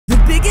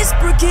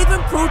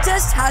Brookhaven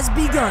protest has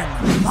begun.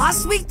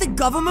 Last week, the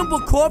government were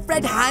caught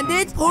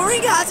red-handed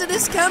pouring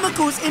hazardous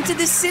chemicals into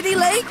the city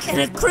lake in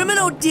a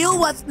criminal deal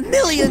worth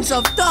millions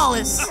of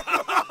dollars.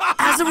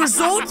 As a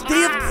result,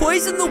 they have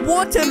poisoned the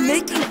water,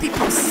 making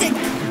people sick.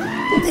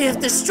 They have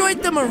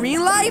destroyed the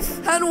marine life,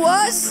 and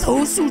worse,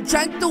 those who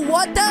drank the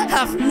water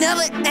have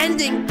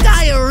never-ending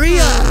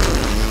diarrhea.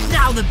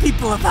 Now the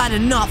people have had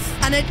enough,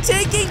 and are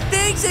taking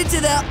things into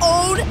their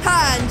own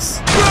hands.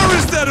 Where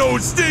is that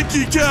old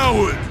stinky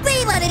coward?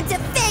 We want him to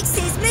fix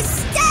his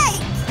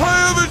mistake!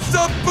 I haven't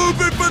stopped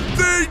moving for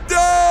 3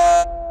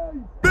 days!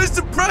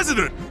 Mr.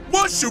 President,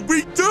 what should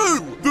we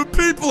do? The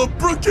people of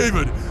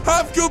Brookhaven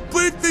have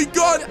completely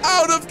gone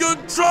out of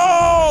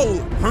control!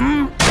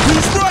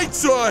 He's right,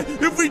 sir!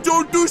 If we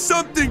don't do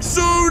something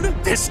soon,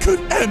 this could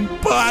end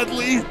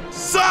badly.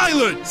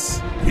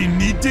 Silence! We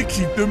need to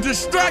keep them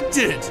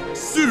distracted.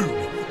 Soon,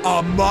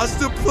 our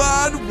master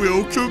plan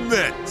will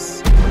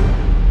commence.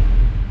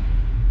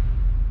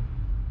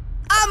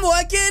 I'm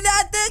working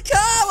at the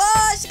car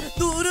wash.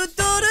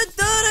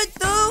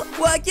 Do-do-do-do-do-do-do.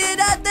 Working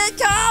at the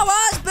car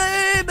wash,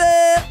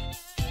 baby.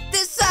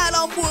 This side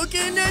I'm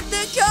working at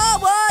the car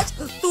wash.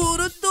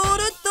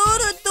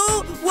 Do-do-do-do-do-do-do.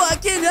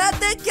 Working at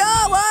the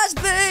car wash,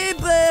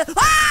 baby.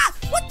 Ah!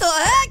 What the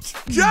heck?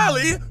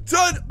 Callie,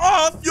 turn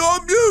off your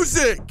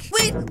music!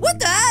 Wait, what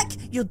the heck?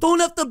 You don't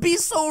have to be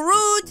so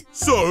rude.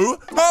 So,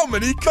 how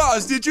many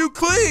cars did you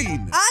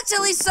clean?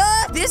 Actually,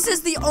 sir, this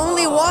is the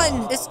only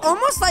one. It's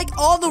almost like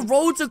all the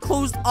roads are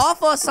closed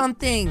off or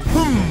something.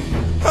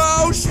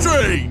 How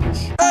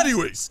strange.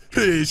 Anyways,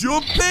 here's your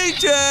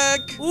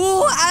paycheck.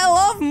 Ooh, I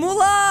love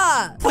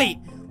moolah. Wait,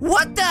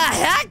 what the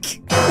heck?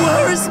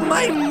 Where is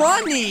my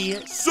money?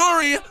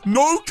 Sorry,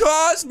 no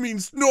cars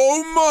means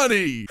no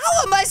money.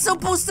 How am I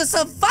supposed to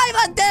survive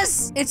on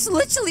this? It's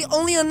literally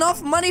only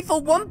enough money for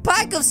 1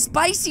 pack of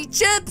spicy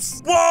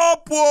chips.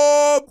 Whoop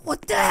whoop.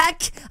 What the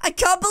heck? I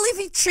can't believe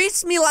he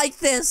treats me like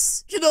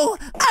this. You know,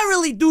 I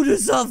really do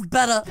deserve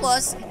better.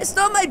 Plus, it's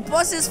not my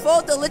boss's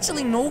fault that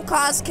literally no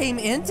cars came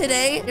in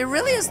today. It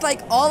really is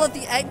like all of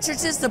the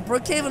entrances to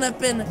Brookhaven have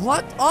been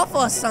blocked off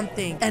or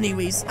something.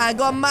 Anyways, I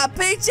got my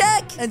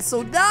paycheck, and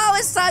so now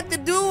it's time to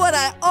do what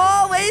I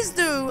always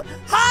do.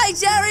 Hi,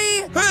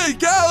 Jerry. Hey,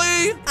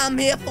 Callie. I'm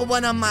here for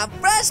one of my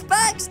fresh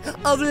packs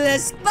of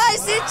less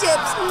spicy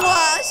chips.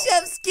 Mwah,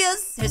 chef's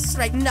kiss. It's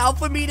right now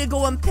for me to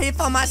go and pay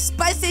for my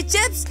spicy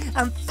chips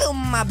and fill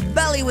my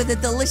belly with a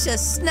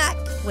delicious snack.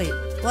 Wait,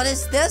 what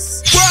is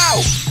this?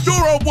 Wow,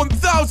 you're our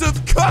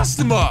 1,000th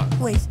customer.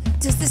 Wait,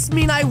 does this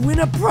mean I win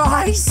a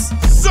prize?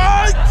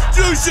 Psych!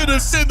 You should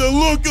have seen the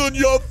look on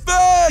your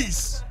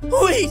face.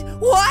 Wait,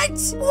 what?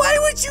 Why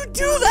would you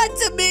do that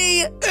to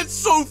me? It's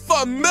so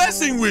fun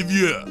messing with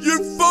you.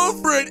 You fall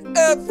for it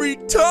every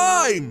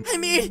time. I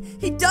mean,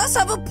 he does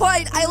have a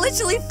point. I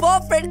literally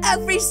fall for it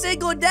every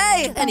single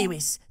day.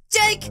 Anyways,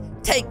 Jake,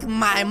 take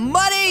my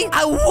money.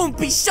 I won't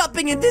be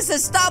shopping in this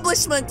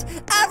establishment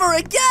ever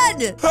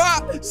again.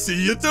 Ha!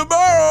 See you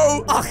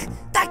tomorrow. Ugh,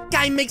 that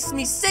guy makes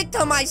me sick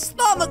to my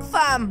stomach,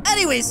 fam.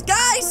 Anyways,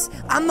 guys,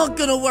 I'm not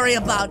gonna worry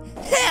about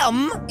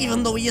him.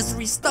 Even though he is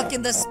restuck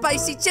in the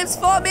spicy chips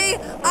for me,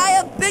 I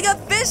have bigger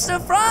fish to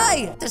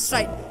fry. That's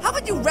right. How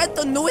about you rent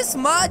the newest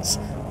merch?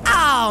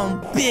 I'm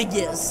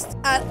biggest.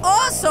 And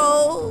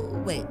also,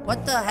 wait,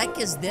 what the heck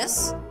is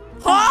this?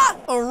 Huh?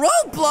 A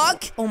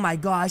roadblock? Oh my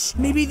gosh.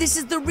 Maybe this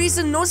is the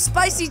reason no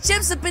spicy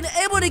chips have been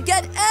able to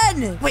get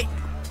in. Wait,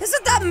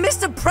 isn't that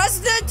Mr.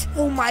 President?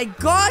 Oh my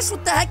gosh,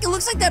 what the heck? It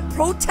looks like they're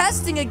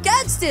protesting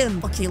against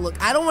him. Okay, look,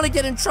 I don't want to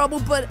get in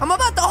trouble, but I'm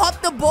about to hop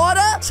the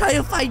border, try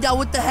to find out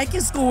what the heck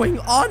is going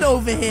on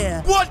over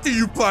here. What are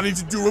you planning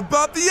to do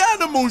about the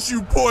animals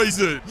you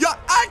poisoned? You're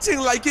acting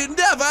like it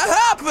never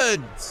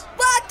happened.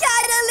 What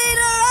kind of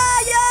leader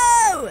are you?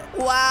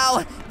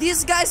 Wow,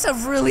 these guys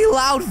have really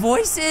loud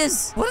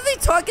voices. What are they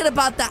talking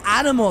about the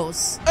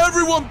animals?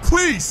 Everyone,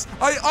 please,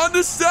 I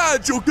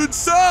understand your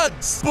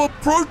concerns, but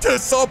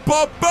protests are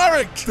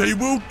barbaric. They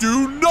will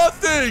do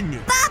nothing.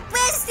 But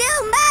we're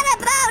still mad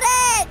about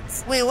it.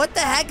 Wait, what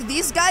the heck?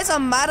 These guys are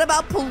mad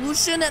about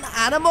pollution and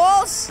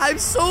animals? I'm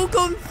so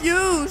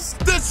confused.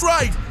 That's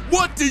right.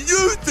 What do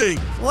you think?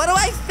 What do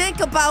I think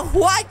about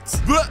what?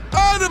 The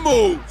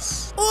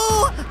animals.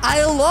 Ooh,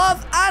 I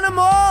love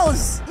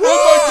animals.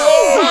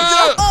 Oh my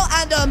God. Oh,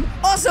 and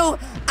also,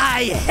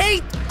 I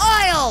hate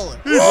oil.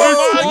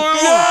 Oh my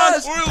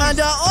gosh. And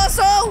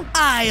also,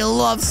 I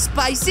love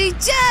spicy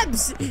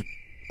chips.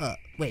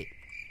 Wait.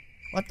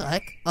 What the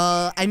heck?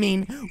 I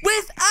mean,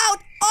 without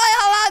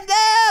oil on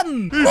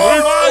them!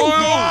 Oh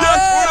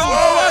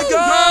my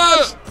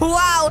gosh!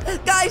 Wow,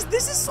 guys,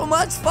 this is so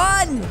much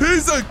fun!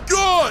 He's a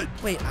god!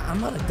 Wait, I'm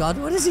not a god.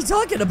 What is he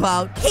talking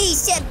about? He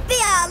should be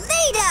our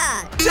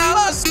leader! Tell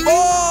us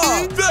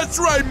more! That's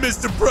right,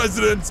 Mr.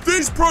 President.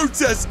 These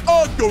protests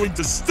aren't going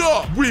to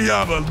stop. We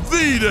have a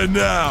leader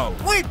now.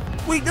 Wait,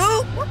 we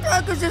do? What the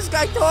heck is this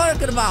guy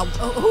talking about?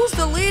 Who's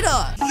the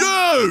leader?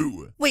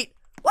 You! Wait,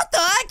 What the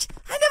heck?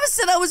 I never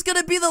said I was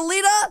gonna be the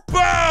leader.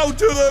 Bow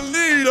to the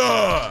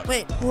leader!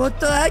 Wait, what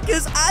the heck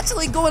is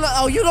actually going on?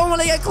 Oh, you don't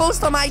want to get close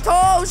to my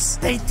toes?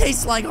 They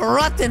taste like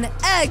rotten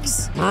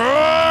eggs.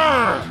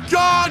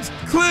 Guards,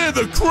 clear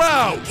the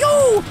crowd!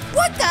 Yo,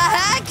 what the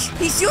heck?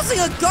 He's using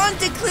a gun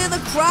to clear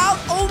the crowd?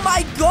 Oh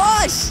my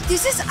gosh,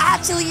 this is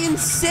actually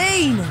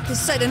insane.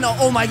 This side, no,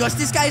 oh my gosh,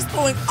 this guy's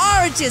throwing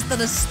oranges that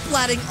are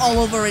splatting all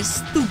over his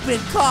stupid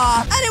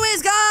car.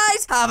 Anyways,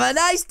 guys, have a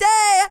nice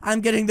day.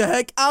 I'm getting the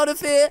heck out of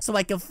here so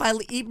I can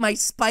finally eat my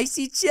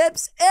spicy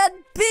chips and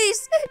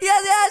peace.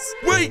 Yes.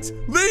 Wait,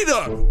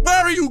 leader, where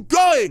are you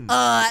going?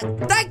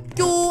 Thank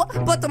you,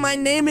 but my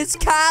name is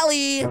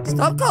Callie.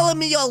 Stop calling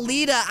me your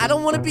leader. I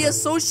don't want to be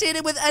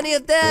associated with any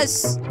of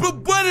this.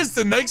 But when is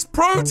the next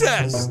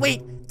protest?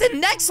 Wait, the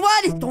next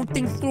one? Don't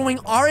think throwing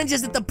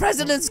oranges at the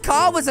president's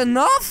car was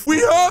enough? We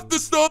have to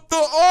stop the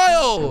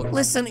oil!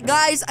 Listen,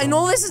 guys, I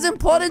know this is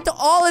important to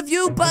all of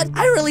you, but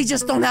I really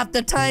just don't have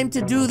the time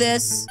to do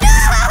this.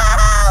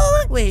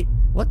 No! Wait.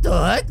 What the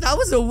heck? That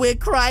was a weird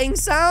crying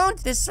sound.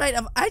 That's right.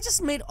 I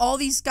just made all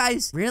these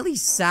guys really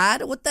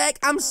sad. What the heck?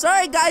 I'm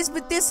sorry, guys,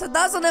 but this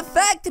doesn't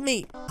affect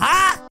me.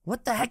 Huh?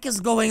 What the heck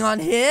is going on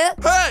here?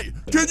 Hey,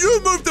 can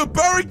you move the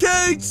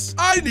barricades?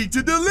 I need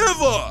to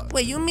deliver.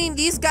 Wait, you mean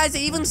these guys are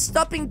even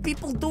stopping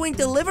people doing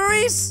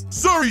deliveries?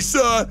 Sorry,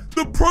 sir.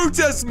 The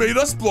protests made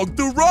us block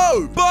the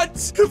road.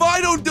 But if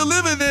I don't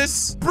deliver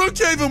this,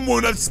 Brookhaven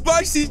won't have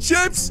spicy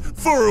chips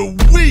for a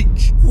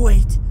week.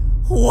 Wait,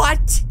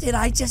 what? Did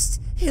I just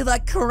hear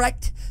that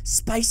correct?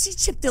 Spicy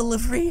chip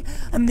delivery,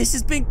 and this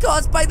has been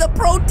caused by the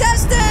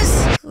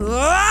protesters!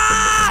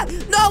 Ah!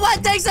 No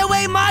one takes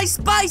away my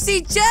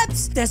spicy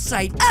chips! That's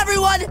right,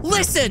 everyone,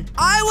 listen!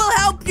 I will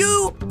help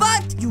you,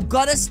 but you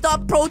gotta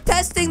stop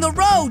protesting the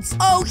roads,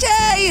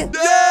 okay? Yeah!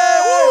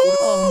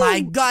 Oh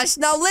my gosh,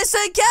 now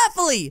listen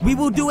carefully! We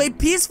will do a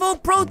peaceful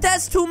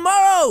protest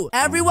tomorrow!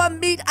 Everyone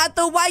meet at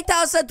the White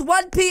House at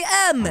 1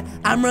 p.m.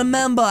 And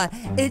remember,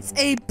 it's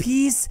a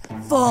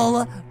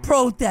peaceful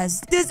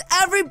protest. Does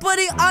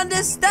everybody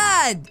understand?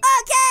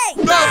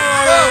 Okay!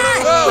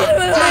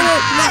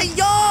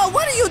 Yo,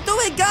 what are you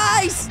doing,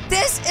 guys?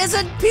 This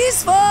isn't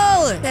peaceful.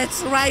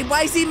 That's right.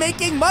 Why is he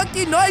making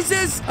monkey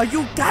noises? Are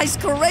you guys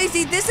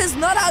crazy? This is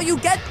not how you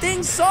get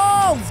things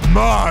solved.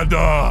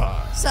 Murder!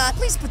 Sir,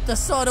 please put the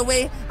sword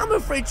away. I'm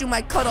afraid you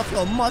might cut off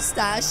your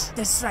mustache.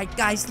 That's right,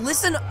 guys.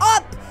 Listen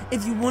up.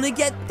 If you want to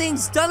get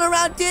things done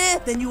around here,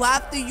 then you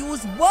have to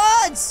use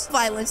words.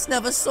 Violence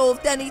never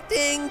solved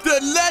anything.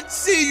 Then let's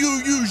see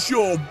you use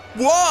your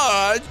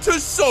word to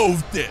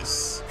solve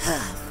this.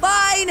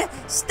 Fine.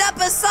 Step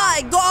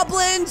aside,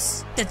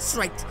 goblins. That's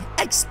right.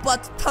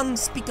 Expert tongue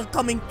speaker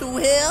coming through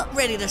here,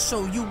 ready to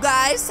show you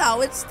guys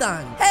how it's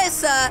done. Hey,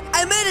 sir,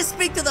 I'm here to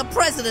speak to the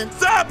president.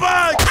 Step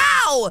back!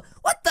 Ow!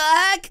 What the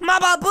heck? My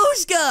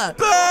babushka!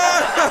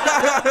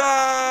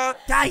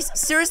 Guys,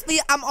 seriously,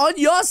 I'm on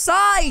your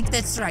side.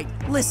 That's right.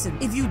 Listen,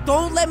 if you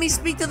don't let me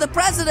speak to the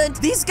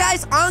president, these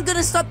guys aren't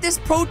gonna stop this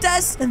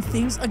protest, and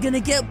things are gonna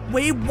get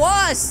way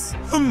worse.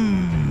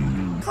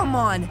 Come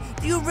on,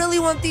 do you really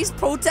want these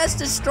protests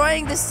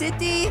destroying the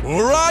city?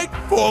 All right,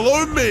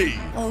 follow me.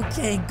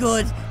 Okay,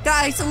 good.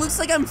 Guys, it looks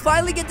like I'm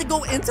finally getting to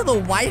go into the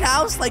White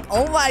House. Like,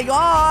 oh my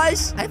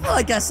gosh. I feel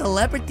like a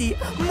celebrity.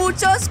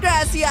 Muchas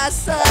gracias,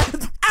 sir.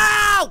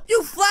 Ow!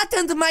 You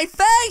flattened my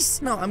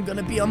face! No, I'm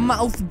gonna be a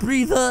mouth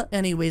breather.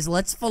 Anyways,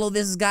 let's follow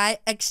this guy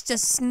extra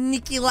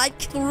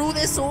sneaky-like through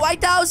this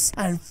White House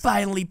and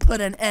finally put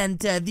an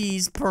end to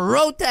these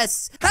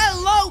protests.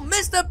 Hello,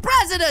 Mr.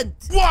 President!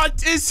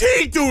 What is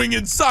he doing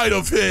inside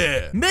of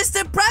here?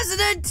 Mr.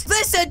 President,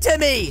 listen to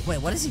me!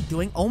 Wait, what is he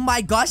doing? Oh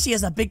my gosh, he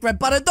has a big red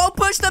button. Don't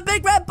push the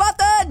big red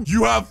button!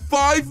 You have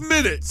 5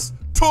 minutes.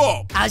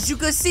 Talk. As you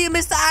can see,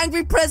 Mr.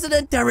 Angry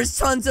President, there is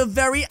tons of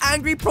very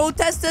angry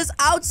protesters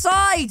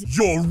outside.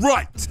 You're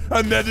right,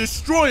 and they're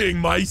destroying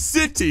my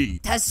city.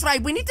 That's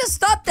right, we need to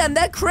stop them.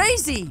 They're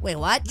crazy. Wait,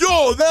 what?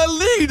 You're their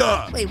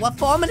leader. Wait, what?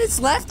 4 minutes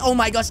left? Oh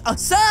my gosh.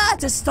 Sir,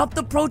 to stop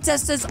the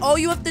protesters, all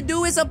you have to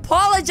do is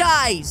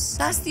apologize.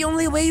 That's the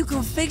only way you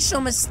can fix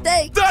your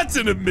mistake. That's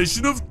an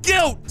admission of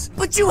guilt.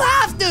 But you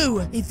have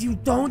to. If you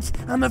don't,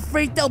 I'm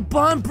afraid they'll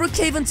burn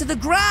Brookhaven to the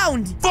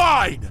ground.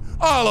 Fine.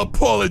 I'll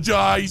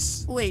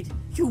apologize. Wait,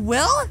 you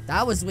will?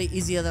 That was way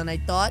easier than I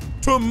thought.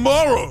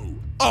 Tomorrow,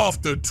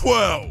 after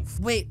 12.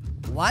 Wait,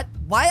 what?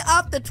 Why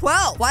after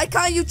 12? Why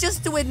can't you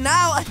just do it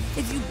now?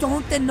 If you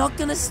don't, they're not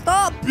gonna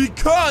stop.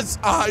 Because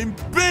I'm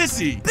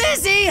busy.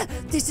 Busy?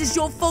 This is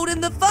your fault in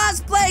the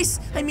first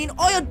place. I mean,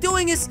 all you're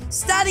doing is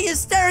standing and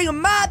staring at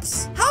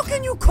maps. How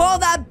can you call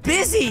that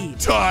busy?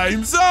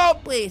 Time's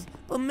up. Wait,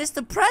 but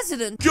Mr.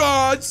 President...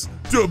 Guards,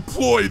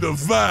 deploy the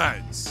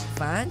vans.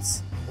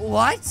 Vans?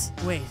 What?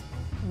 Wait,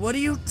 what are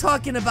you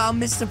talking about,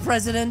 Mr.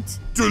 President?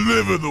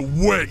 Deliver the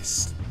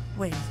waste.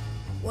 Wait,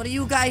 What are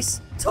you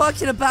guys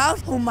talking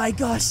about? Oh my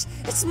gosh,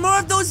 it's more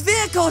of those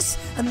vehicles,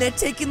 and they're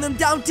taking them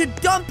down to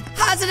dump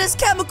hazardous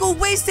chemical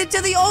waste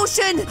into the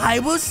ocean. I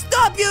will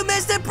stop you,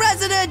 Mr.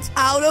 President.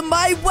 Out of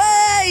my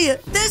way.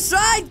 That's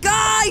right,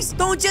 guys.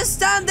 Don't just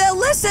stand there.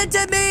 Listen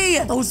to me.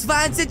 Those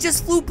vans that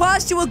just flew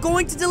past you are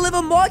going to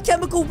deliver more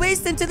chemical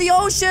waste into the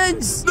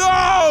oceans.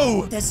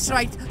 No! That's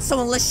right.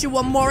 So unless you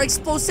want more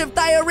explosive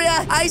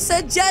diarrhea, I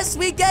suggest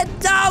we get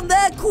down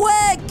there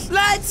quick.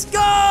 Let's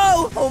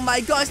go. Oh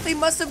my gosh, they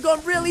must have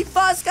gone really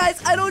fast,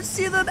 guys. I don't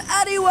see them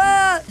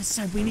anywhere. That's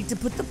right, we need to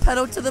put the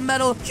pedal to the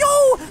metal.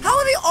 Yo, how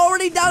are they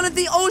already down in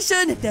the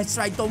ocean? That's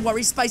right, don't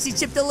worry, Spicy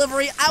Chip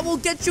Delivery. I will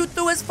get you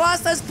through as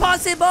fast as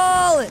possible.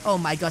 Oh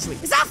my gosh,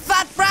 wait. Is that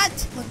Fat Rat?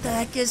 What the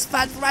heck is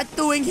Fat Rat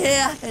doing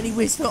here?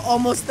 Anyways, we're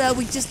almost there.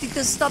 We just need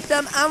to stop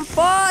them and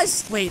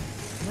fast. Wait.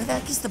 Where the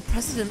heck is the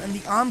president and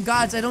the armed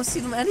guards? I don't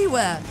see them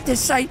anywhere.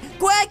 That's right.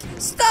 Quick,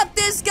 stop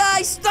this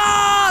guy.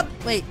 Stop.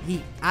 Wait,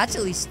 he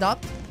actually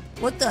stopped?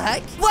 What the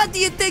heck? What do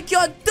you think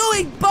you're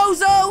doing,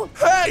 bozo?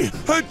 Hey,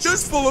 I'm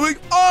just following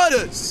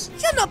orders.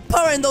 You're not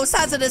pouring those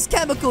hazardous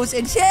chemicals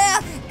in here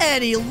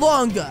any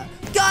longer.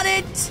 Got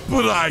it?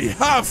 But I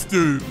have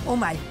to. Oh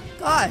my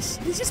gosh.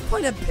 Did he just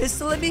point a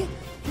pistol at me?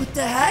 What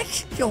the heck?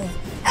 Yo,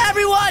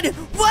 everyone,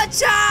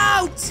 watch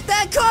out!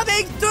 They're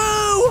coming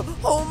through!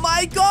 Oh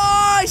my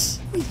gosh!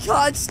 We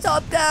can't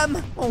stop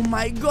them. Oh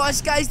my gosh,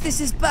 guys, this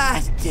is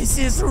bad. This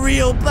is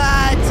real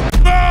bad.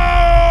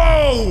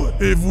 No!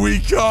 If we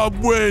can't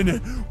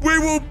win, we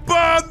will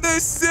burn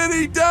this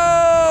city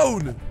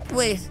down!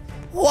 Wait.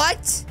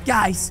 What?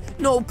 Guys,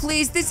 no,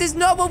 please, this is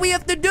not what we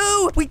have to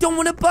do. We don't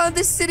want to burn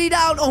this city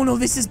down. Oh, no,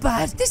 this is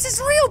bad. This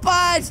is real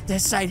bad.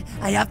 That's right.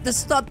 I have to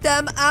stop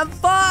them and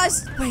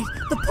fast. Wait,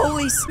 the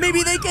police.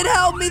 Maybe they can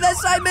help me.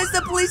 That's right,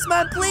 Mr.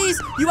 Policeman.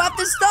 Please, you have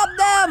to stop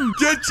them.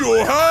 Get your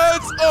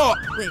hands up!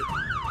 Wait,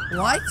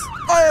 what?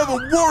 I have a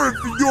warrant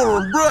for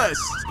your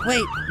arrest.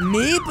 Wait,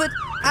 me? But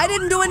I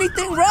didn't do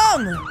anything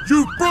wrong.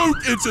 You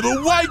broke into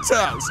the White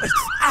House.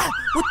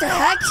 What the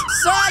heck?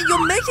 Sir,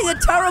 you're making a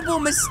terrible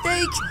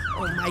mistake.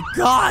 Oh my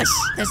gosh.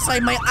 That's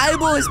right, my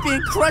eyeball is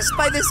being crushed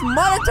by this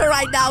monitor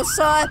right now,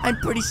 sir. I'm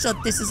pretty sure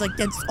this is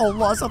against all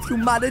laws of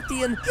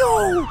humanity. And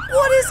yo,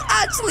 what is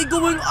actually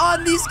going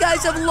on? These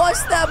guys have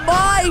lost their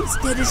minds.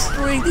 They're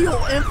destroying the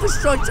whole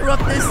infrastructure of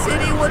this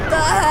city. What the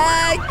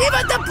heck?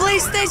 Even the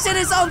police station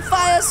is on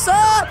fire, sir.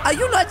 Are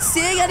you not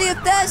seeing any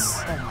of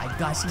this? Oh my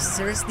gosh, he's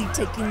seriously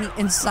taking me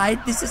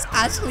inside. This is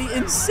actually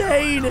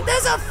insane.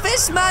 There's a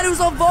fish man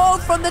who's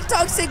evolved from the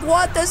toxic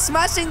water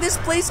smashing this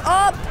place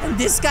up. And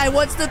this guy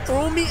wants to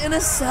throw me in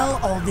a cell.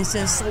 Oh, this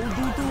is so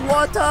due to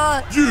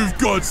water. You've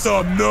got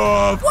some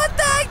nerve. What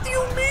the heck do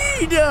you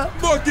mean?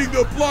 Mocking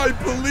a blind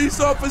police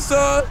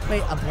officer.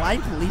 Wait, a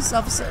blind police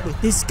officer? Wait,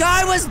 this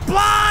guy was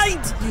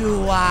blind.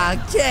 You are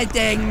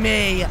kidding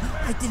me.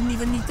 I didn't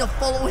even need to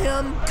follow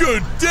him.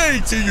 Good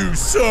day to you,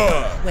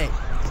 sir. Wait.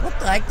 What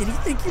the heck? Did he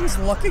think he was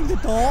locking the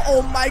door?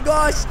 Oh my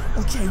gosh.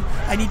 Okay,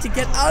 I need to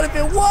get out of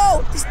here.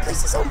 Whoa, this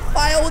place is on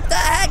fire. What the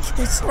heck?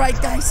 That's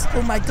right, guys.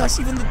 Oh my gosh,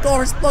 even the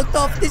door is blocked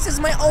off. This is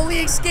my only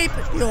escape.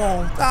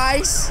 Yo,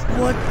 guys,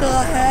 what the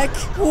heck?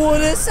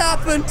 What has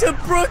happened to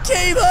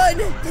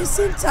Brookhaven? This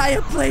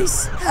entire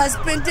place has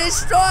been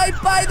destroyed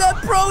by the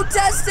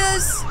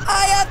protesters.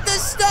 I have to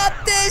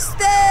stop this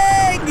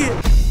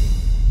thing.